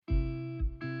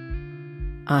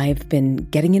I've been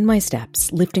getting in my steps,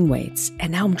 lifting weights,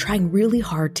 and now I'm trying really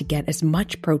hard to get as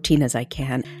much protein as I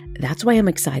can. That's why I'm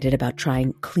excited about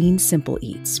trying Clean Simple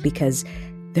Eats, because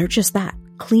they're just that,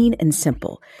 clean and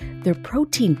simple. Their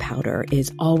protein powder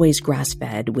is always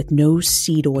grass-fed with no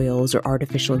seed oils or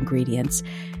artificial ingredients.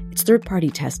 It's third-party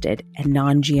tested and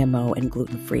non-GMO and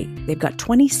gluten-free. They've got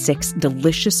 26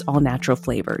 delicious all-natural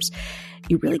flavors.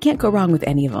 You really can't go wrong with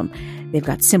any of them. They've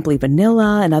got simply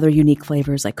vanilla and other unique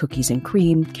flavors like cookies and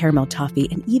cream, caramel toffee,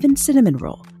 and even cinnamon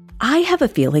roll. I have a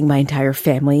feeling my entire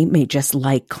family may just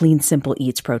like Clean Simple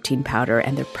Eats protein powder,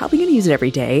 and they're probably going to use it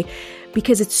every day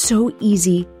because it's so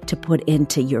easy to put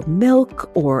into your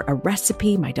milk or a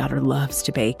recipe my daughter loves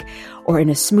to bake, or in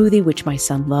a smoothie which my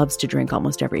son loves to drink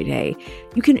almost every day.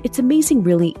 It's amazing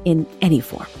really in any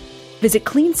form. Visit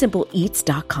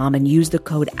cleansimpleeats.com and use the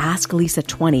code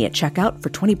AskLisa20 at checkout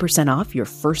for 20% off your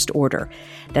first order.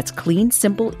 That's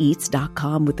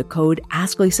cleansimpleeats.com with the code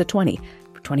AskLisa20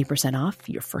 for 20% off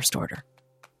your first order.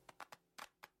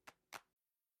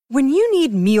 When you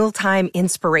need mealtime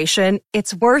inspiration,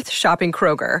 it's worth shopping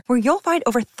Kroger, where you'll find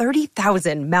over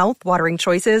 30,000 mouth-watering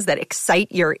choices that excite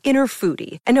your inner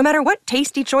foodie. And no matter what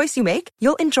tasty choice you make,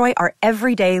 you'll enjoy our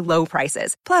everyday low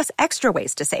prices, plus extra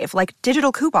ways to save, like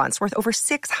digital coupons worth over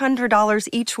 $600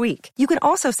 each week. You can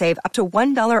also save up to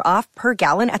 $1 off per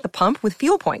gallon at the pump with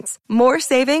fuel points. More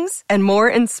savings and more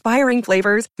inspiring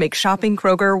flavors make shopping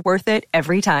Kroger worth it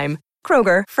every time.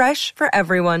 Kroger, fresh for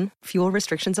everyone. Fuel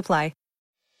restrictions apply.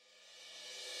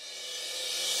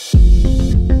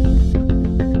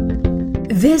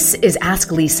 This is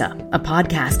Ask Lisa, a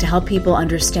podcast to help people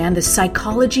understand the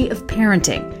psychology of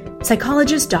parenting.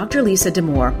 Psychologist Dr. Lisa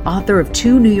Damour, author of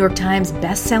 2 New York Times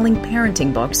best-selling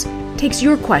parenting books, takes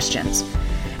your questions.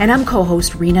 And I'm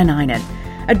co-host Rena Ninan,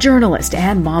 a journalist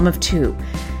and mom of 2.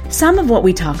 Some of what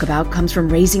we talk about comes from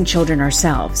raising children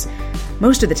ourselves.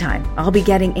 Most of the time, I'll be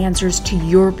getting answers to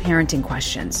your parenting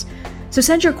questions. So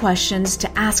send your questions to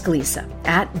Ask Lisa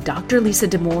at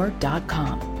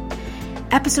drlisadamour.com.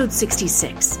 Episode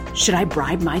 66, Should I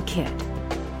Bribe My Kid?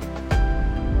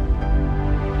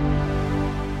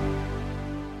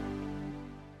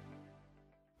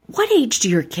 What age do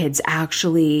your kids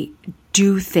actually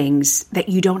do things that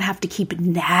you don't have to keep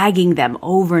nagging them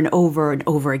over and over and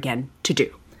over again to do?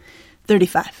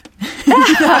 35.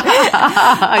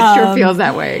 It sure feels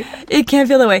that way. It can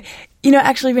feel that way. You know,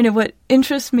 actually, Rena, what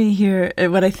interests me here,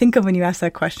 what I think of when you ask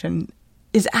that question,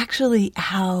 is actually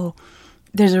how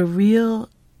there's a real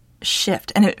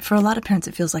shift, and for a lot of parents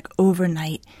it feels like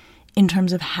overnight, in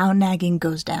terms of how nagging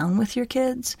goes down with your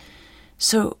kids.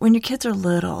 So when your kids are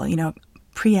little, you know,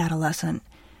 pre-adolescent,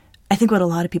 I think what a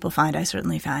lot of people find, I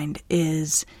certainly find,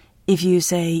 is if you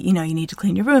say, you know, you need to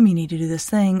clean your room, you need to do this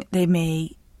thing, they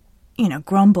may, you know,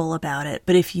 grumble about it.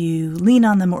 But if you lean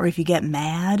on them or if you get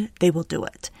mad, they will do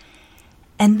it.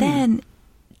 And then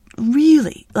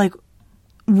really, like,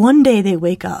 one day they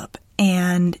wake up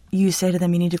and you say to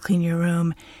them, you need to clean your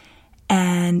room,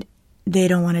 and they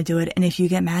don't want to do it. And if you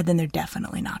get mad, then they're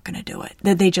definitely not going to do it.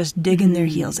 That they just dig in their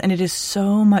heels. And it is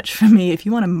so much for me. If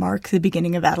you want to mark the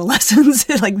beginning of adolescence,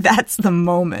 like that's the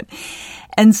moment.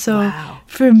 And so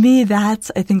for me,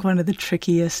 that's, I think, one of the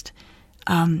trickiest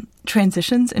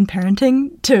transitions in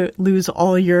parenting, to lose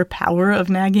all your power of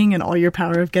nagging and all your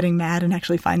power of getting mad and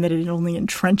actually find that it only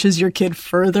entrenches your kid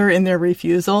further in their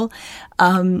refusal,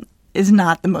 is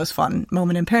not the most fun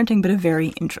moment in parenting, but a very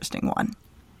interesting one.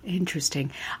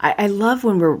 Interesting. I love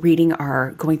when we're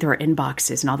going through our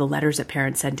inboxes and all the letters that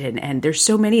parents sent in, and there's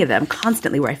so many of them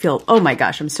constantly where I feel, oh my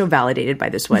gosh, I'm so validated by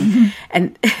this one.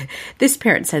 And this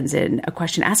parent sends in a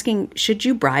question asking, should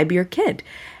you bribe your kid?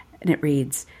 And it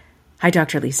reads, Hi,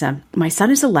 Dr. Lisa. My son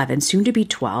is 11, soon to be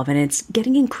 12, and it's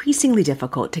getting increasingly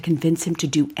difficult to convince him to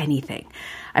do anything.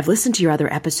 I've listened to your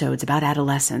other episodes about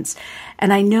adolescence,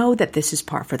 and I know that this is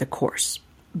par for the course.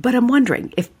 But I'm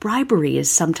wondering if bribery is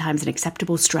sometimes an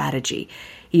acceptable strategy.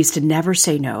 He used to never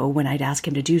say no when I'd ask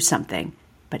him to do something,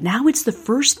 but now it's the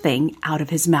first thing out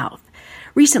of his mouth.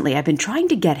 Recently, I've been trying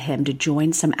to get him to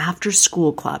join some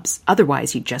after-school clubs.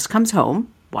 Otherwise, he just comes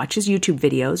home, watches YouTube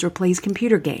videos, or plays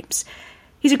computer games.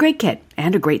 He's a great kid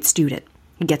and a great student.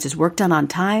 He gets his work done on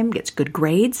time, gets good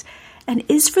grades, and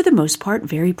is for the most part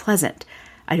very pleasant.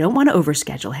 I don't want to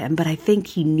overschedule him, but I think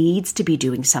he needs to be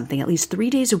doing something at least 3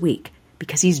 days a week,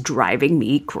 because he's driving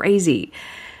me crazy.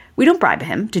 We don't bribe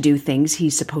him to do things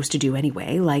he's supposed to do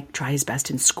anyway, like try his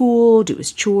best in school, do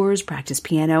his chores, practice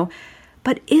piano.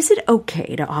 But is it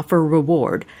okay to offer a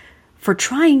reward for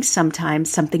trying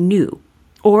sometimes something new?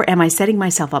 Or am I setting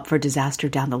myself up for disaster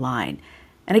down the line?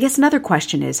 And I guess another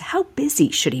question is, how busy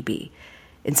should he be?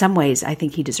 In some ways, I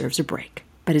think he deserves a break.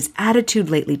 but his attitude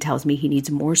lately tells me he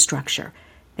needs more structure.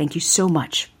 Thank you so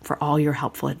much for all your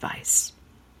helpful advice.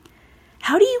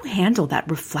 How do you handle that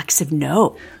reflexive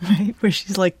no? Right, where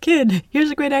she's like, kid, here's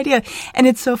a great idea. And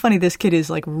it's so funny. This kid is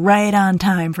like right on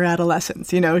time for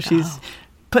adolescence. You know, she's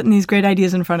putting these great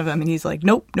ideas in front of him and he's like,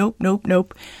 nope, nope, nope,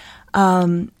 nope.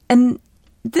 And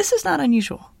this is not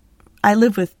unusual. I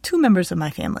live with 2 members of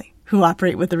my family who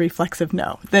operate with the reflexive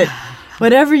no. That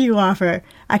whatever you offer,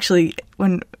 actually,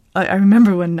 I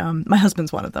remember when my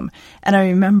husband's one of them. And I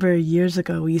remember years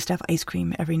ago, we used to have ice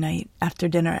cream every night after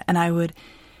dinner. And I would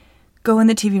go in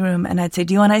the TV room and I'd say,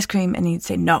 do you want ice cream? And he'd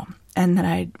say, no. And then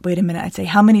I'd wait a minute. I'd say,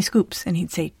 how many scoops? And he'd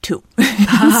say 2. So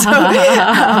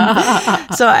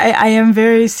I am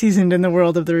very seasoned in the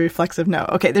world of the reflexive no.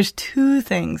 Okay, there's 2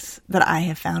 things that I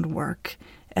have found work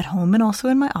at home and also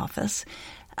in my office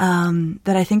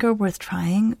that I think are worth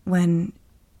trying when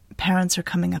parents are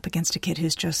coming up against a kid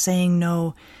who's just saying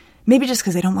no, maybe just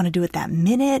because they don't want to do it that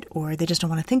minute or they just don't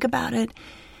want to think about it.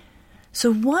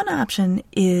 So one option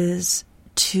is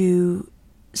to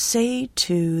say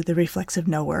to the reflexive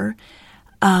knower,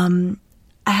 I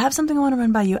have something I want to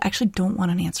run by you. I actually don't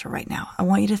want an answer right now. I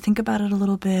want you to think about it a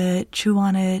little bit, chew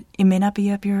on it. It may not be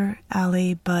up your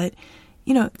alley, but,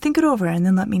 think it over and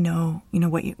then let me know,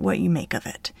 what you make of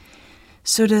it.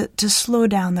 So to slow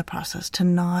down the process, to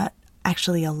not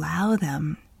actually allow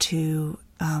them to,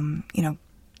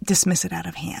 dismiss it out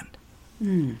of hand.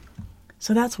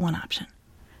 So that's one option.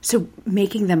 So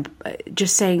making them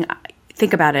just saying,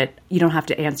 think about it. You don't have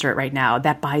to answer it right now.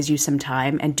 That buys you some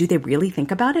time. And do they really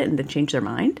think about it and then change their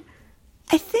mind?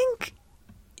 I think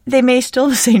they may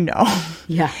still say no.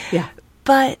 Yeah.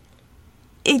 But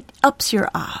it ups your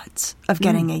odds of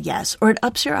getting a yes, or it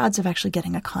ups your odds of actually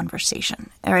getting a conversation.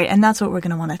 All right. And that's what we're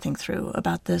going to want to think through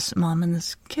about this mom and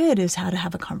this kid is how to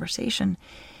have a conversation.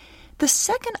 The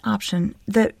second option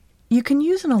that you can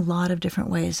use in a lot of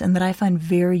different ways and that I find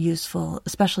very useful,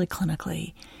 especially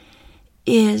clinically,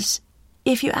 is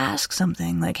if you ask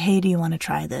something like, hey, do you want to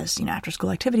try this, after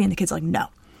school activity? And the kid's like, no.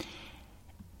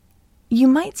 You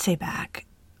might say back,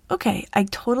 okay, I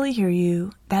totally hear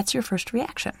you. That's your first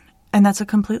reaction. And that's a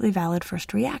completely valid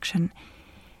first reaction.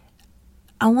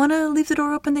 I want to leave the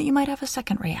door open that you might have a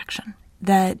second reaction.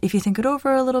 That if you think it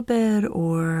over a little bit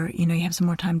or, you have some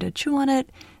more time to chew on it,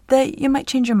 that you might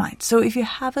change your mind. So if you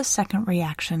have a second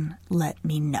reaction, let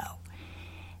me know.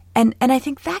 And I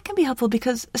think that can be helpful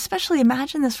because especially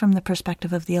imagine this from the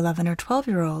perspective of the 11 or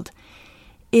 12-year-old.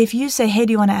 If you say, hey,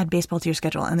 do you want to add baseball to your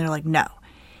schedule? And they're like, no.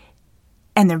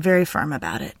 And they're very firm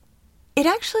about it. It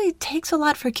actually takes a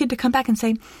lot for a kid to come back and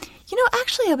say,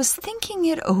 actually, I was thinking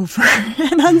it over.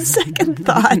 And on second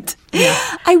thought,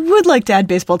 I would like to add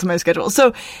baseball to my schedule.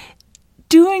 So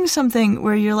doing something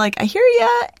where you're like, I hear ya,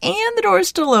 and the door is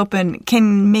still open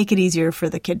can make it easier for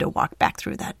the kid to walk back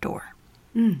through that door.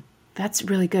 That's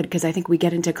really good because I think we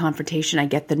get into confrontation. I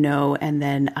get the no, and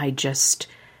then I just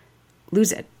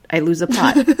lose it. I lose the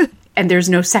plot. And there's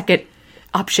no second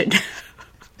option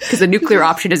because the nuclear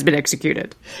option has been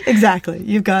executed. Exactly.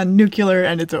 You've gone nuclear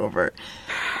and it's over.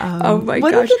 Oh my gosh.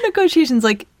 What are the negotiations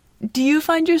like? Do you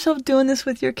find yourself doing this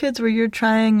with your kids where you're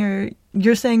trying or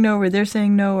you're saying no or they're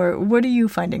saying no? Or what are you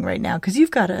finding right now? Because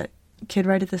you've got a kid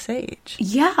right at this age.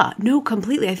 Yeah, no,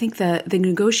 completely. I think the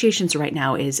negotiations right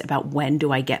now is about when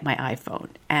do I get my iPhone?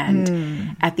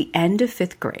 And at the end of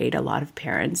 5th grade, a lot of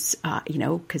parents,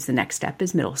 because the next step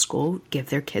is middle school,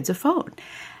 give their kids a phone.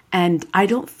 And I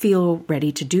don't feel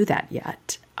ready to do that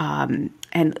yet.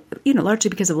 And, largely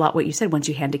because of a lot what you said, once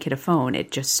you hand a kid a phone,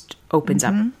 it just opens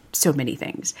up so many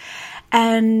things.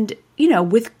 And,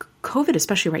 with COVID,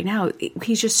 especially right now,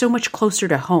 he's just so much closer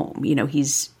to home.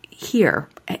 He's here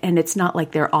and it's not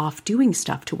like they're off doing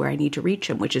stuff to where I need to reach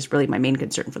him, which is really my main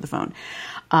concern for the phone,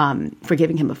 for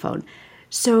giving him a phone.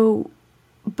 So,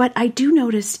 but I do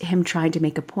notice him trying to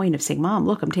make a point of saying, Mom,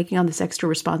 look, I'm taking on this extra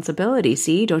responsibility.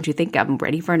 See, don't you think I'm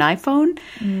ready for an iPhone?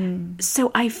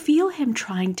 So I feel him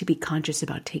trying to be conscious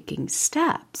about taking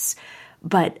steps,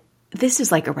 but this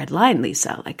is like a red line,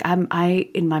 Lisa. Like I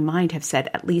in my mind have said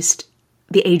at least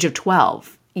the age of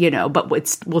 12, but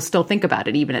we'll still think about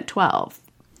it even at 12.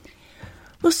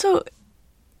 Well, so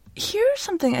here's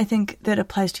something I think that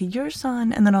applies to your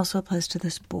son and then also applies to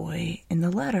this boy in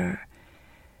the letter,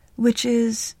 which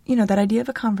is, that idea of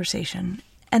a conversation.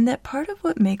 And that part of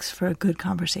what makes for a good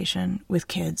conversation with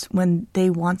kids when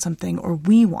they want something or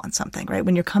we want something, right?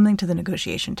 When you're coming to the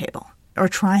negotiation table or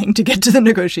trying to get to the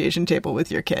negotiation table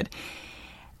with your kid,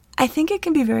 I think it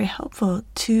can be very helpful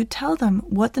to tell them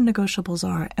what the negotiables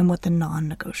are and what the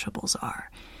non-negotiables are.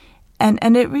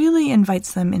 And it really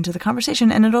invites them into the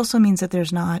conversation. And it also means that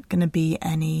there's not going to be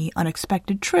any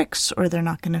unexpected tricks, or they're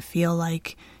not going to feel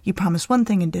like you promised one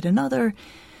thing and did another.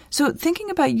 So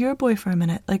thinking about your boy for a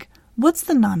minute, like, what's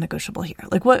the non-negotiable here?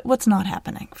 Like, what's not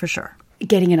happening for sure?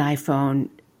 Getting an iPhone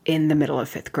in the middle of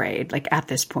 5th grade, like at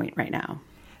this point right now.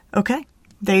 Okay,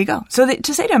 there you go. So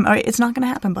to say to him, all right, it's not going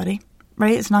to happen, buddy,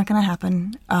 right? It's not going to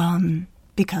happen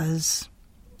because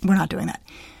we're not doing that.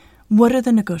 What are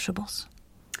the negotiables?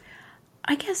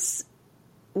 I guess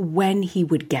when he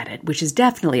would get it, which is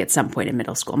definitely at some point in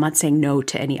middle school. I'm not saying no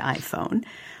to any iPhone,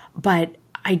 but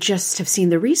I just have seen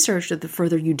the research that the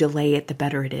further you delay it, the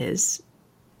better it is,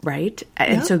 right?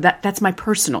 And so that's my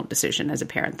personal decision as a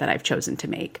parent that I've chosen to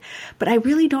make. But I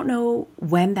really don't know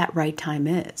when that right time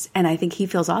is. And I think he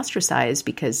feels ostracized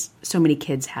because so many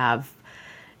kids have,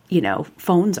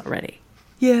 phones already.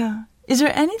 Yeah. Is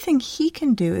there anything he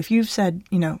can do if you've said,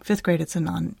 5th grade it's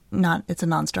a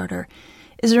non-starter?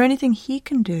 Is there anything he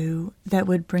can do that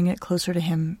would bring it closer to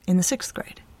him in the 6th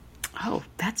grade? Oh,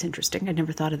 that's interesting. I'd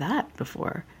never thought of that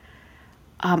before.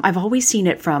 I've always seen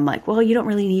it from like, well, you don't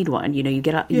really need one. You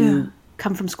get up, you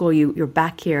come from school, you're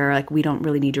back here. Like, we don't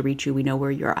really need to reach you. We know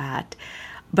where you're at.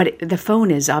 But the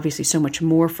phone is obviously so much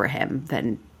more for him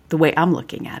than the way I'm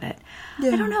looking at it.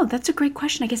 Yeah. I don't know. That's a great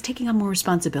question. I guess taking on more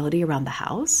responsibility around the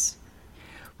house.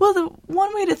 Well, the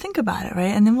one way to think about it, right,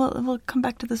 and then we'll come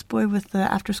back to this boy with the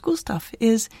after-school stuff,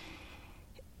 is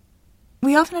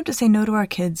we often have to say no to our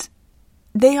kids.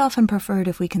 They often prefer it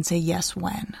if we can say yes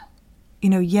when.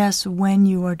 Yes when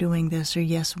you are doing this, or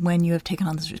yes when you have taken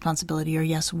on this responsibility, or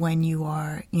yes when you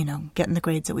are, getting the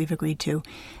grades that we've agreed to.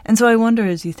 And so I wonder,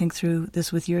 as you think through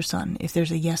this with your son, if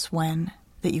there's a yes when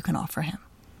that you can offer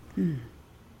him.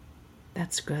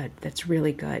 That's good. That's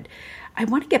really good. I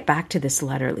want to get back to this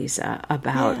letter, Lisa,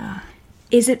 about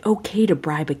is it okay to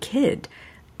bribe a kid?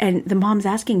 And the mom's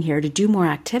asking here to do more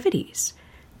activities.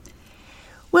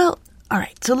 Well, all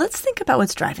right. So let's think about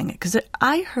what's driving it. Because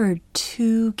I heard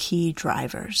 2 key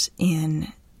drivers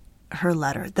in her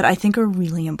letter that I think are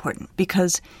really important.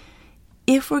 Because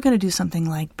if we're going to do something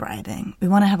like bribing, we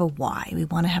want to have a why. We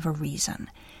want to have a reason.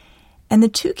 And the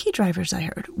 2 key drivers I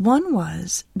heard, one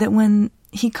was that when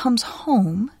he comes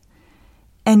home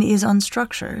and is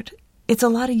unstructured, it's a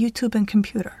lot of YouTube and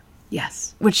computer.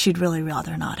 Yes. Which she'd really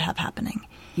rather not have happening.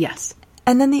 Yes.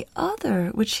 And then the other,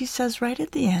 which she says right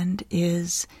at the end,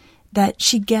 is that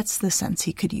she gets the sense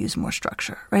he could use more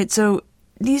structure, right? So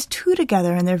these 2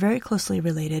 together, and they're very closely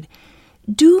related,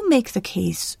 do make the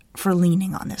case for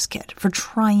leaning on this kid, for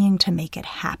trying to make it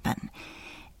happen.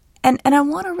 And I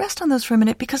want to rest on those for a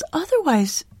minute, because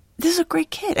otherwise, this is a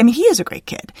great kid. I mean, he is a great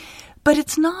kid. But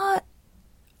it's not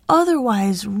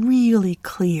otherwise really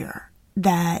clear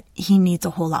that he needs a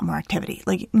whole lot more activity.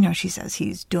 Like, she says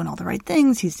he's doing all the right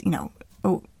things. He's,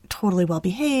 totally well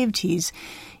behaved. He's,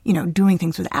 doing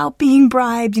things without being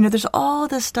bribed. There's all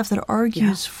this stuff that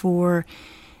argues for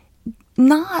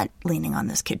not leaning on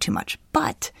this kid too much.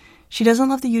 But she doesn't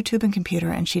love the YouTube and computer,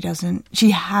 and she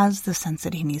has the sense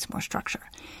that he needs more structure.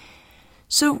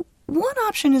 So one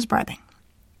option is bribing.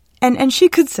 And she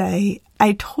could say,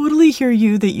 I totally hear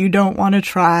you that you don't want to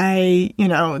try,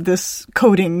 this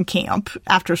coding camp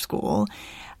after school.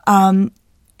 And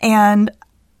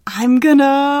I'm going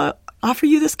to offer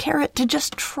you this carrot to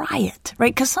just try it,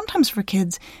 right? Because sometimes for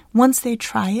kids, once they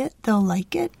try it, they'll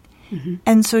like it. Mm-hmm.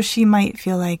 And so she might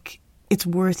feel like it's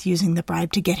worth using the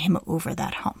bribe to get him over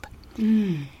that hump.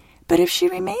 Mm. But if she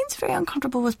remains very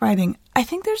uncomfortable with bribing, I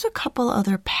think there's a couple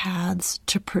other paths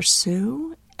to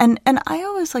pursue. And I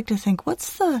always like to think,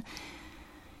 what's the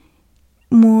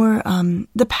more,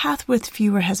 the path with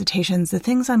fewer hesitations, the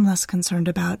things I'm less concerned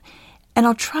about, and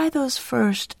I'll try those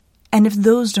first, and if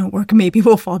those don't work, maybe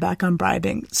we'll fall back on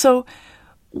bribing. So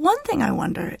one thing I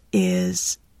wonder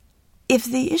is, if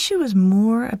the issue is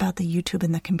more about the YouTube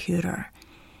and the computer,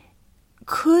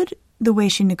 could the way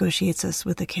she negotiates this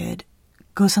with the kid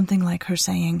go something like her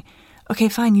saying, okay,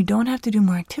 fine, you don't have to do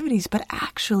more activities, but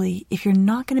actually, if you're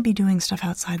not going to be doing stuff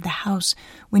outside the house,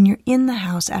 when you're in the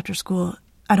house after school,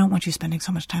 I don't want you spending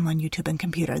so much time on YouTube and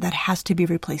computer. That has to be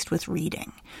replaced with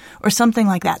reading or something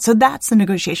like that. So that's the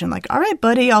negotiation. Like, all right,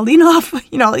 buddy, I'll lean off,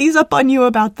 I'll ease up on you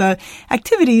about the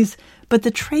activities, but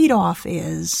the trade-off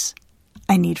is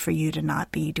I need for you to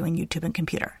not be doing YouTube and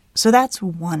computer. So that's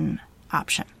one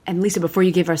option. And Lisa, before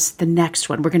you give us the next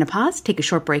one, we're going to pause, take a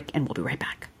short break, and we'll be right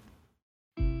back.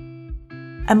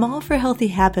 I'm all for healthy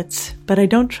habits, but I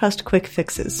don't trust quick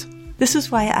fixes. This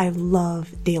is why I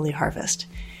love Daily Harvest.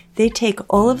 They take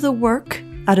all of the work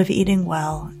out of eating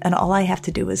well, and all I have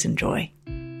to do is enjoy.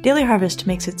 Daily Harvest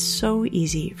makes it so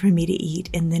easy for me to eat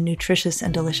in the nutritious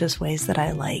and delicious ways that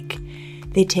I like.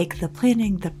 They take the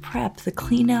planning, the prep, the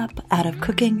cleanup out of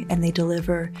cooking, and they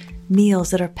deliver meals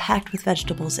that are packed with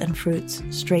vegetables and fruits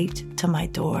straight to my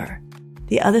door.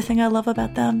 The other thing I love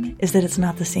about them is that it's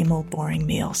not the same old boring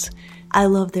meals. I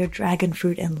love their dragon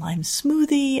fruit and lime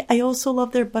smoothie. I also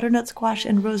love their butternut squash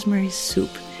and rosemary soup.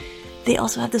 They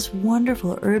also have this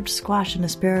wonderful herbed squash and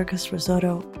asparagus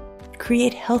risotto.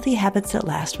 Create healthy habits that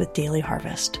last with Daily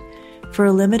Harvest. For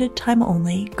a limited time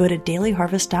only, go to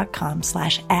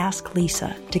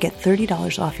dailyharvest.com/asklisa to get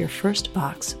 $30 off your first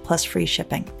box plus free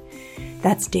shipping.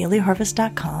 That's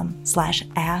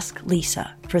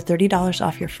dailyharvest.com/asklisa for $30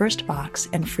 off your first box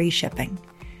and free shipping.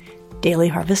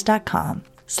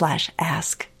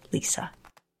 dailyharvest.com/asklisa.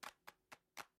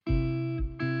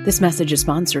 This message is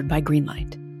sponsored by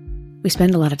Greenlight. We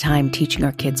spend a lot of time teaching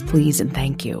our kids please and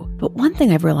thank you. But one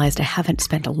thing I've realized I haven't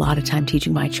spent a lot of time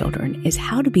teaching my children is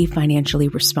how to be financially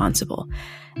responsible.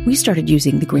 We started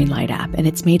using the Greenlight app, and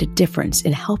it's made a difference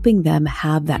in helping them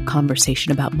have that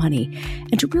conversation about money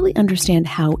and to really understand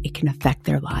how it can affect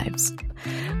their lives.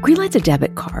 Greenlight's a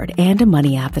debit card and a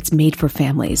money app that's made for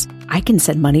families. I can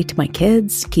send money to my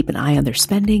kids, keep an eye on their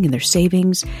spending and their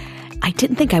savings. I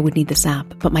didn't think I would need this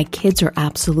app, but my kids are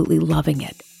absolutely loving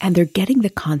it, and they're getting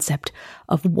the concept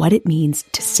of what it means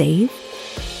to save.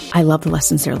 I love the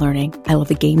lessons they're learning. I love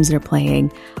the games they're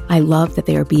playing. I love that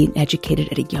they are being educated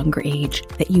at a younger age,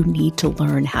 that you need to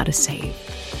learn how to save.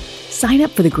 Sign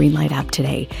up for the Greenlight app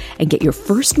today and get your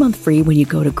first month free when you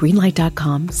go to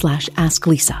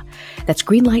greenlight.com/asklisa. That's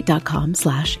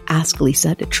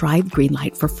greenlight.com/asklisa to try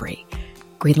Greenlight for free.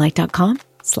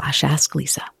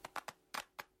 greenlight.com/asklisa.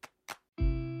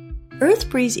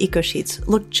 EarthBreeze Eco Sheets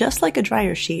look just like a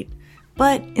dryer sheet,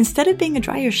 but instead of being a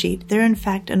dryer sheet, they're in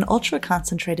fact an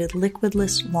ultra-concentrated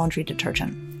liquidless laundry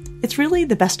detergent. It's really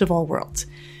the best of all worlds.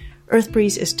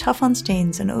 EarthBreeze is tough on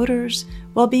stains and odors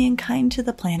while being kind to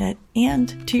the planet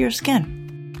and to your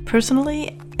skin.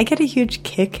 Personally, I get a huge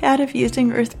kick out of using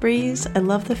EarthBreeze. I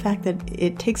love the fact that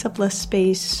it takes up less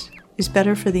space, is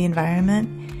better for the environment,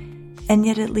 and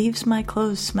yet it leaves my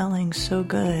clothes smelling so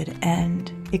good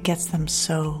and it gets them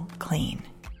so clean.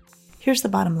 Here's the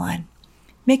bottom line.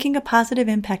 Making a positive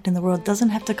impact in the world doesn't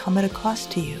have to come at a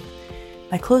cost to you.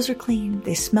 My clothes are clean,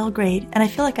 they smell great, and I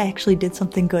feel like I actually did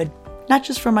something good, not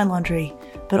just for my laundry,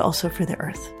 but also for the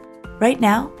earth. Right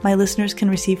now, my listeners can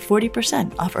receive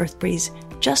 40% off EarthBreeze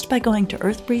just by going to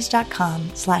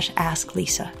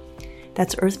earthbreeze.com/asklisa.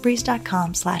 That's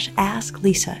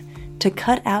earthbreeze.com/asklisa to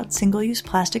cut out single-use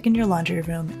plastic in your laundry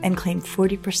room and claim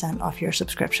 40% off your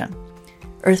subscription.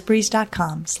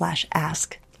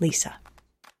 earthbreeze.com/asklisa.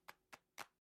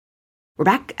 We're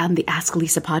back on the Ask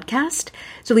Lisa podcast.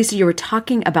 So Lisa, you were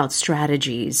talking about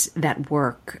strategies that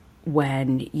work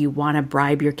when you want to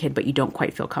bribe your kid, but you don't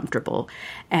quite feel comfortable.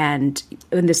 And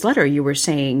in this letter, you were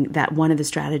saying that one of the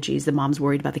strategies, the mom's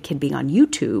worried about the kid being on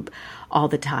YouTube all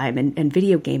the time and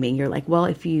video gaming. You're like, well,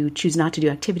 if you choose not to do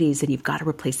activities, then you've got to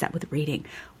replace that with reading.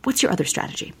 What's your other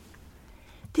strategy?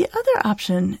 The other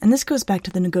option, and this goes back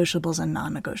to the negotiables and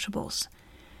non-negotiables,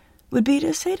 would be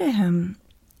to say to him,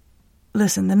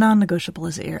 listen, the non-negotiable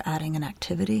is that you're adding an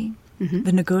activity. Mm-hmm.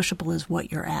 The negotiable is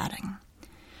what you're adding.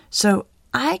 So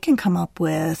I can come up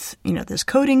with, this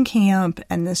coding camp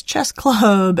and this chess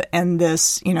club and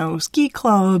this, ski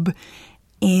club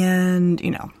and,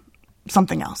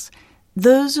 something else.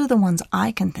 Those are the ones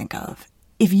I can think of.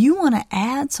 If you want to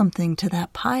add something to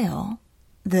that pile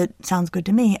that sounds good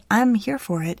to me, I'm here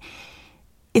for it.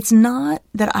 It's not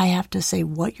that I have to say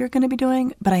what you're going to be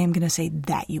doing, but I am going to say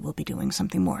that you will be doing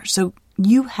something more. So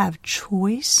you have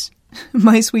choice,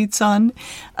 my sweet son,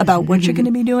 about what you're going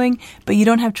to be doing, but you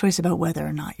don't have choice about whether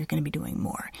or not you're going to be doing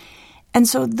more. And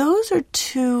so those are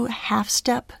two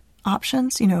half-step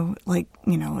options,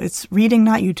 it's reading,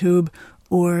 not YouTube,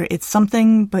 or it's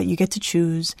something, but you get to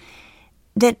choose.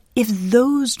 That if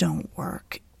those don't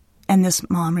work, and this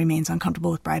mom remains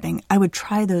uncomfortable with bribing, I would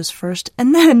try those first.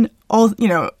 And then,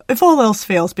 if all else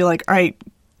fails, be like, all right,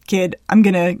 kid, I'm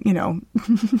going to,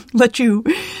 let you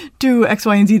do X,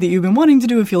 Y, and Z that you've been wanting to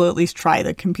do if you'll at least try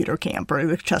the computer camp or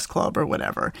the chess club or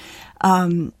whatever.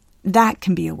 That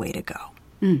can be a way to go.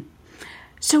 Mm.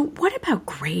 So what about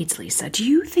grades, Lisa? Do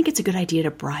you think it's a good idea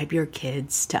to bribe your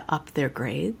kids to up their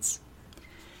grades?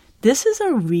 This is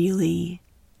a really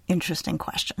interesting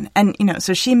question. And,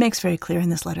 so she makes very clear in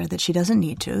this letter that she doesn't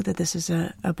need to, that this is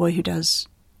a boy who does,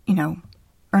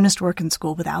 earnest work in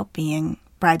school without being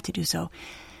bribed to do so.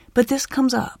 But this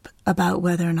comes up about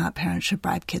whether or not parents should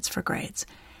bribe kids for grades.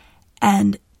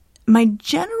 And my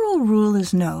general rule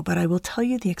is no, but I will tell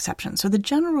you the exception. So the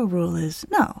general rule is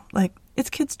no, it's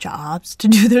kids' jobs to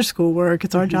do their schoolwork.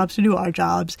 It's our jobs to do our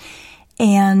jobs.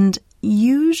 And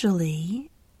usually,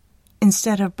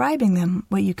 instead of bribing them,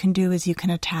 what you can do is you can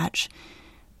attach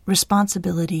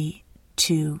responsibility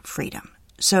to freedom.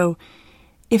 So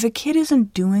if a kid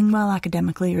isn't doing well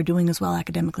academically or doing as well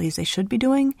academically as they should be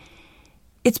doing,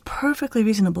 it's perfectly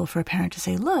reasonable for a parent to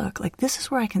say, look, like, this is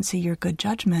where I can see your good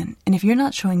judgment. And if you're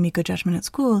not showing me good judgment at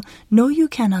school, no, you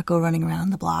cannot go running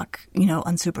around the block,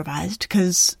 unsupervised,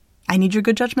 because I need your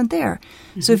good judgment there.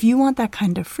 Mm-hmm. So if you want that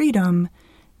kind of freedom,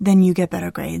 then you get better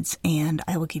grades and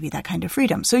I will give you that kind of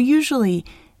freedom. So usually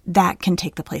that can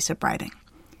take the place of bribing.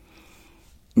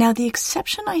 Now, the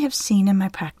exception I have seen in my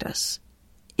practice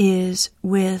is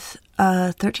with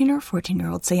a 13 or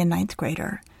 14-year-old, say a ninth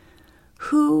grader,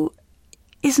 who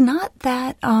is not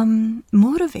that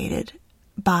motivated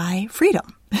by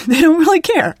freedom. They don't really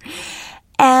care.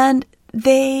 And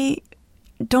they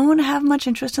don't have much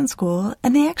interest in school,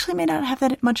 and they actually may not have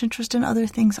that much interest in other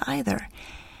things either.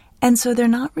 And so they're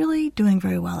not really doing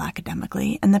very well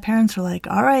academically. And the parents are like,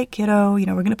 all right, kiddo, we're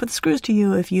going to put the screws to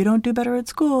you. If you don't do better at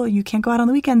school, you can't go out on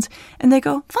the weekends. And they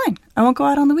go, fine, I won't go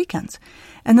out on the weekends.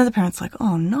 And then the parent's like,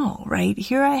 oh no, right?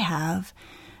 Here I have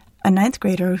a ninth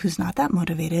grader who's not that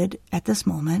motivated at this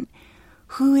moment,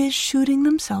 who is shooting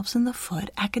themselves in the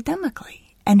foot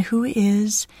academically, and who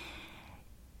is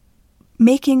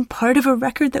making part of a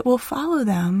record that will follow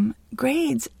them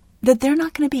grades that they're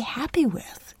not going to be happy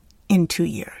with in 2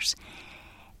 years.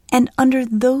 And under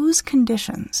those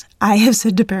conditions, I have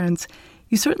said to parents,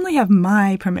 you certainly have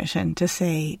my permission to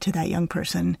say to that young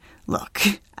person, look,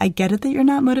 I get it that you're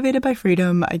not motivated by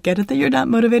freedom. I get it that you're not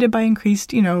motivated by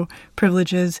increased,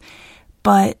 privileges.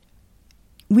 But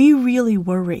we really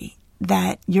worry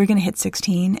that you're going to hit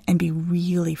 16 and be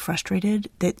really frustrated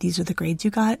that these are the grades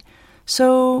you got.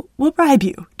 So we'll bribe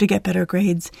you to get better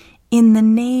grades in the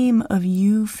name of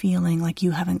you feeling like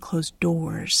you haven't closed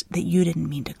doors that you didn't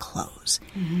mean to close.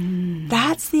 Mm.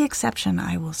 That's the exception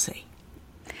I will see.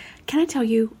 Can I tell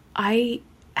you, I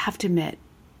have to admit,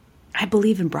 I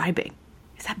believe in bribing.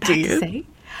 Is that bad to say?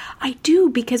 I do,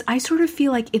 because I sort of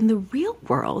feel like in the real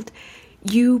world,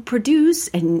 you produce,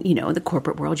 and, in the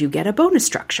corporate world, you get a bonus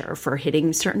structure for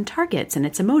hitting certain targets, and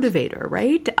it's a motivator,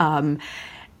 right?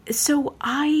 So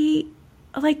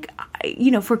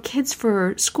for kids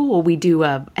for school, we do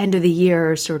a end of the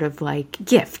year sort of like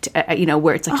gift,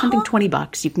 where it's like something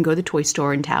 $20. You can go to the toy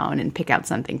store in town and pick out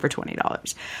something for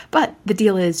 $20. But the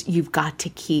deal is you've got to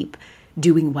keep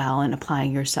doing well and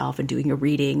applying yourself and doing your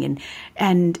reading.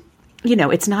 And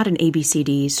it's not an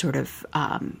ABCD sort of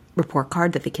report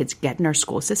card that the kids get in our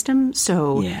school system.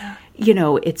 So,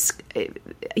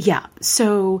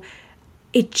 So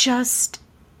it just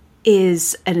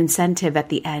is an incentive at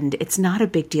the end. It's not a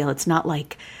big deal. It's not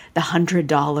like the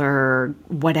 $100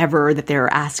 whatever that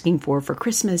they're asking for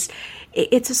Christmas.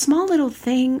 It's a small little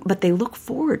thing, but they look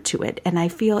forward to it. And I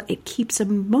feel it keeps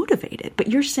them motivated. But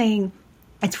you're saying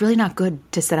it's really not good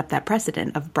to set up that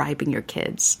precedent of bribing your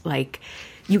kids. Like,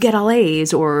 you get all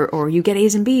A's or you get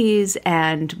A's and B's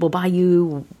and we'll buy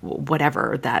you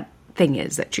whatever that thing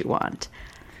is that you want.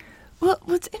 Well,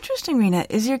 what's interesting, Rena,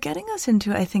 is you're getting us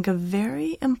into, I think, a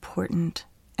very important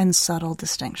and subtle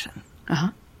distinction,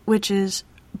 which is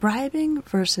bribing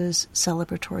versus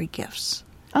celebratory gifts.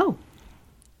 Oh.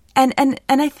 And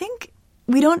I think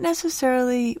we don't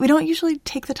usually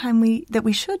take the time that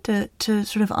we should to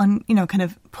sort of kind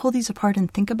of pull these apart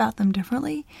and think about them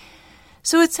differently.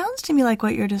 So it sounds to me like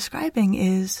what you're describing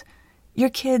is your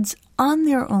kids on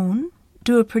their own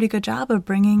do a pretty good job of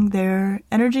bringing their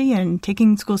energy and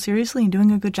taking school seriously and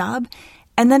doing a good job.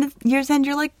 And then at year's end,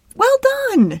 you're like, well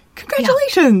done.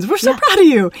 Congratulations. Yeah. We're so proud of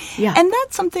you. Yeah. And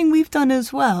that's something we've done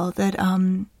as well that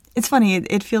it's funny.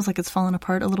 It feels like it's fallen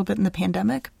apart a little bit in the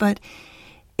pandemic, but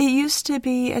it used to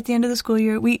be at the end of the school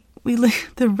year,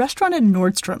 the restaurant at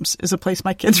Nordstrom's is a place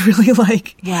my kids really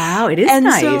like. Wow, it is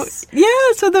nice.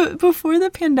 So before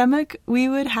the pandemic, we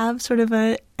would have sort of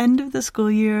a end of the school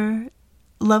year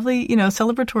lovely,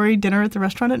 celebratory dinner at the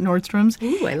restaurant at Nordstrom's.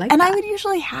 Ooh, I like and that. I would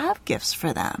usually have gifts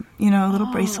for them, a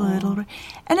little bracelet.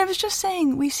 And I was just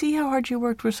saying, we see how hard you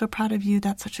worked. We're so proud of you.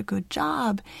 That's such a good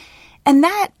job. And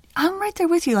that, I'm right there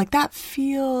with you. Like that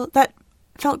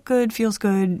felt good, feels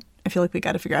good. I feel like we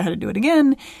got to figure out how to do it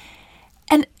again.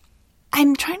 And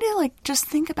I'm trying to just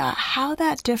think about how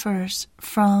that differs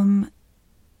from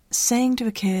saying to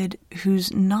a kid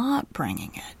who's not bringing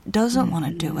it, doesn't want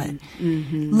to do it,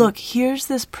 look, here's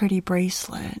this pretty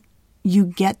bracelet. You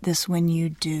get this when you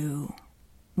do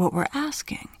what we're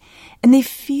asking. And they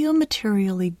feel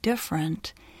materially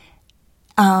different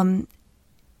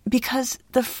because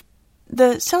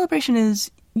the celebration is,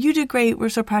 you did great, we're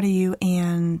so proud of you,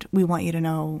 and we want you to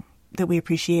know that we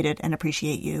appreciate it and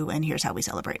appreciate you, and here's how we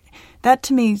celebrate. That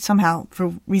to me, somehow,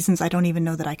 for reasons I don't even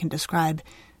know that I can describe,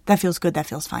 that feels good, that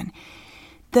feels fine.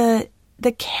 The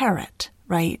carrot,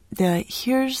 right?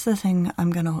 Here's the thing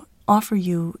I'm going to offer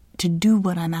you to do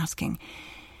what I'm asking.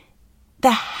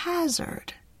 The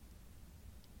hazard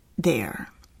there,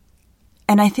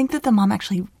 and I think that the mom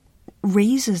actually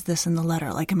raises this in the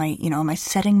letter, like, am I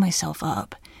setting myself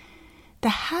up? The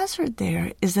hazard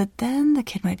there is that then the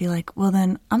kid might be like, well,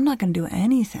 then I'm not going to do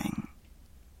anything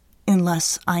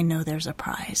unless I know there's a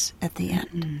prize at the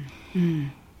end. Mm-hmm.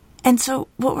 And so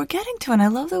what we're getting to, and I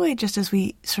love the way just as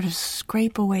we sort of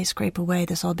scrape away,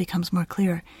 this all becomes more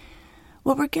clear.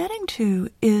 What we're getting to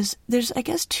is there's, I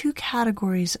guess, two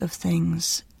categories of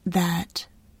things that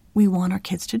we want our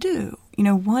kids to do.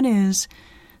 One is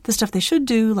the stuff they should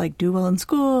do, like do well in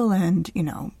school and,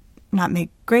 not make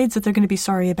grades that they're going to be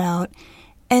sorry about.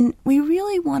 And we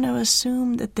really want to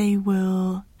assume that they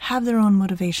will have their own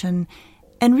motivation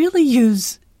and really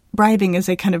use bribing as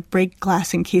a kind of break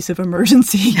glass in case of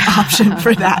emergency option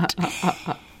for that.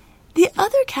 The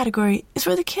other category is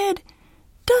where the kid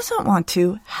doesn't want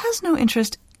to, has no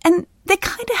interest, and they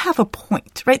kind of have a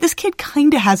point, right? This kid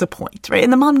kind of has a point, right?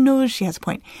 And the mom knows she has a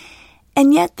point.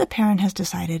 And yet the parent has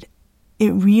decided,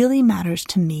 it really matters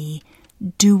to me,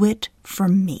 do it for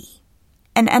me.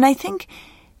 And I think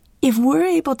if we're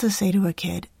able to say to a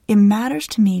kid, it matters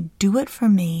to me, do it for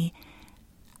me,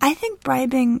 I think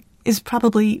bribing is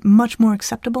probably much more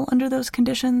acceptable under those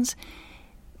conditions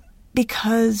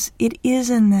because it is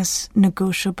in this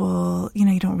negotiable,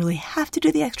 you don't really have to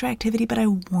do the extra activity, but I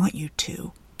want you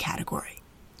to category.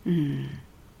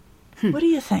 What do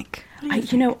you think?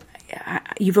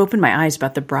 You've opened my eyes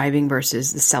about the bribing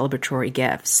versus the celebratory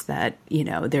gifts, that,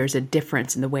 there's a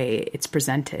difference in the way it's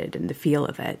presented and the feel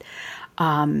of it.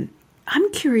 I'm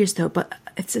curious, though, but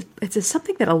it's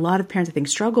something that a lot of parents, I think,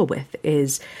 struggle with,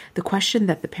 is the question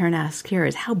that the parent asks here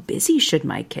is, how busy should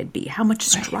my kid be? How much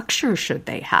structure should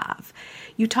they have?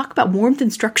 You talk about warmth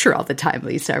and structure all the time,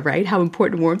 Lisa, right? How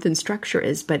important warmth and structure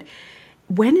is. But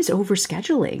when is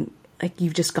overscheduling? Like,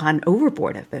 you've just gone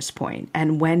overboard at this point,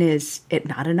 and when is it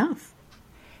not enough?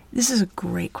 This is a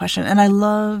great question, and I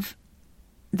love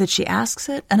that she asks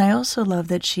it, and I also love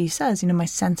that she says, my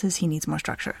sense is he needs more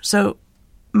structure. So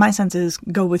my sense is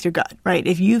go with your gut, right?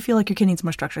 If you feel like your kid needs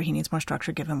more structure, he needs more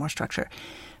structure, give him more structure.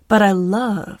 But I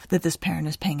love that this parent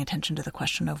is paying attention to the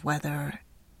question of whether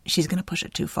she's going to push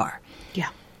it too far. Yeah.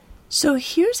 So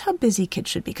here's how busy kids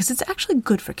should be, because it's actually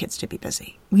good for kids to be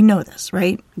busy. We know this,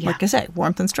 right? Yeah. Like I say,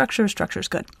 warmth and structure is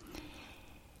good.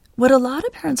 What a lot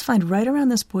of parents find right around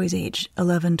this boy's age,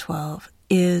 11, 12,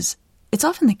 is it's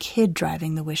often the kid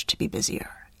driving the wish to be busier.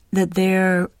 That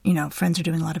their, friends are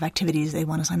doing a lot of activities. They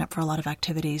want to sign up for a lot of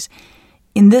activities.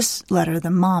 In this letter,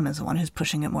 the mom is the one who's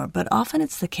pushing it more, but often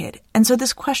it's the kid. And so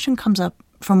this question comes up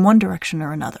from one direction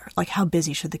or another, like how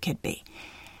busy should the kid be?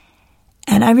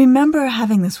 And I remember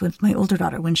having this with my older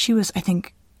daughter when she was, I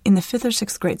think, in the 5th or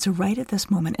 6th grade, so right at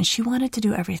this moment, and she wanted to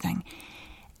do everything.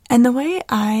 And the way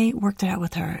I worked it out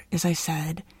with her is I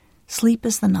said, sleep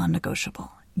is the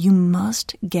non-negotiable. You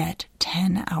must get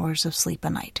 10 hours of sleep a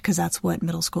night because that's what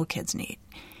middle school kids need.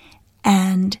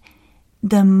 And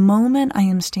the moment I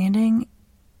am standing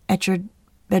at your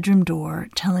bedroom door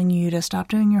telling you to stop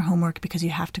doing your homework because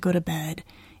you have to go to bed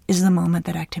is the moment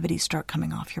that activities start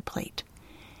coming off your plate.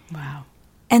 Wow.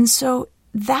 And so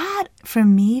that, for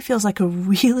me, feels like a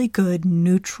really good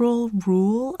neutral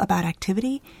rule about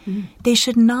activity. Mm. They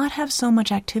should not have so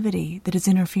much activity that is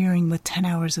interfering with 10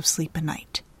 hours of sleep a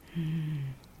night. Mm.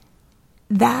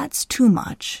 That's too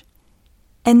much.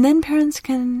 And then parents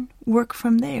can work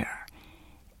from there.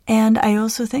 And I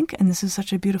also think, and this is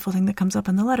such a beautiful thing that comes up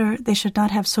in the letter, they should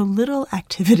not have so little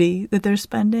activity that they're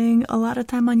spending a lot of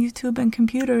time on YouTube and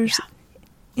computers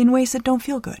in ways that don't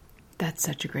feel good. That's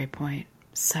such a great point.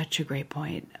 Such a great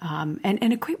point. And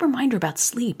a great reminder about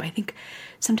sleep. I think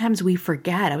sometimes we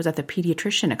forget. I was at the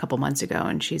pediatrician a couple months ago,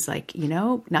 and she's like,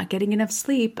 not getting enough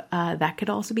sleep, that could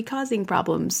also be causing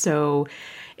problems. So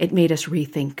it made us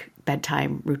rethink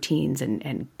bedtime routines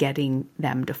and getting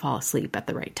them to fall asleep at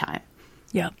the right time.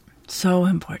 Yep. So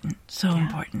important. So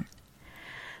important.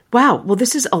 Wow. Well,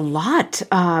 this is a lot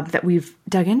that we've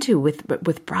dug into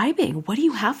with bribing. What do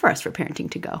you have for us for Parenting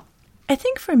to Go? I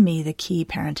think for me, the key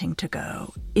parenting to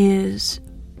go is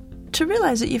to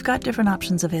realize that you've got different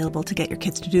options available to get your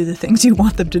kids to do the things you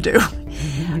want them to do.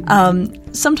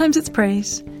 Sometimes it's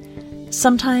praise.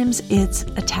 Sometimes it's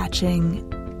attaching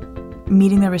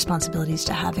meeting their responsibilities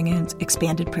to having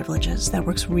expanded privileges. That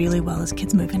works really well as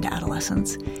kids move into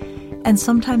adolescence. And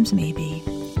sometimes maybe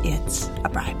it's a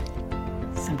bribe.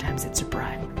 Sometimes it's a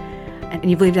bribe. And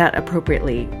you've laid out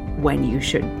appropriately when you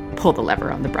should pull the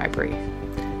lever on the bribery.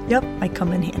 Yep, might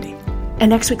come in handy. And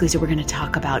next week, Lisa, we're going to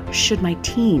talk about, should my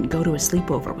teen go to a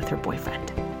sleepover with her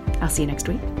boyfriend? I'll see you next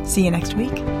week. See you next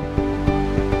week.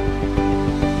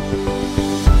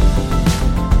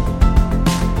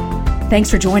 Thanks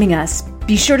for joining us.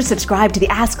 Be sure to subscribe to the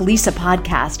Ask Lisa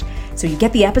podcast so you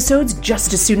get the episodes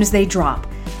just as soon as they drop.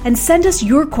 And send us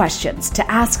your questions to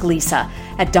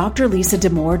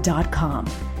asklisa@drlisadamore.com.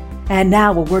 And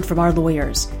now a word from our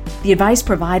lawyers. The advice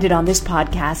provided on this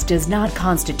podcast does not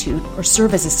constitute or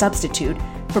serve as a substitute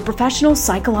for professional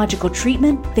psychological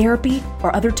treatment, therapy,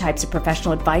 or other types of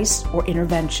professional advice or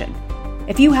intervention.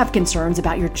 If you have concerns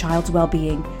about your child's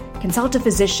well-being, consult a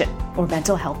physician or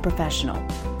mental health professional.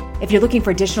 If you're looking for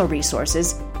additional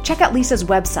resources, check out Lisa's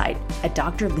website at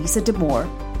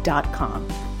drlisadamore.com.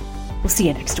 We'll see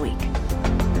you next week.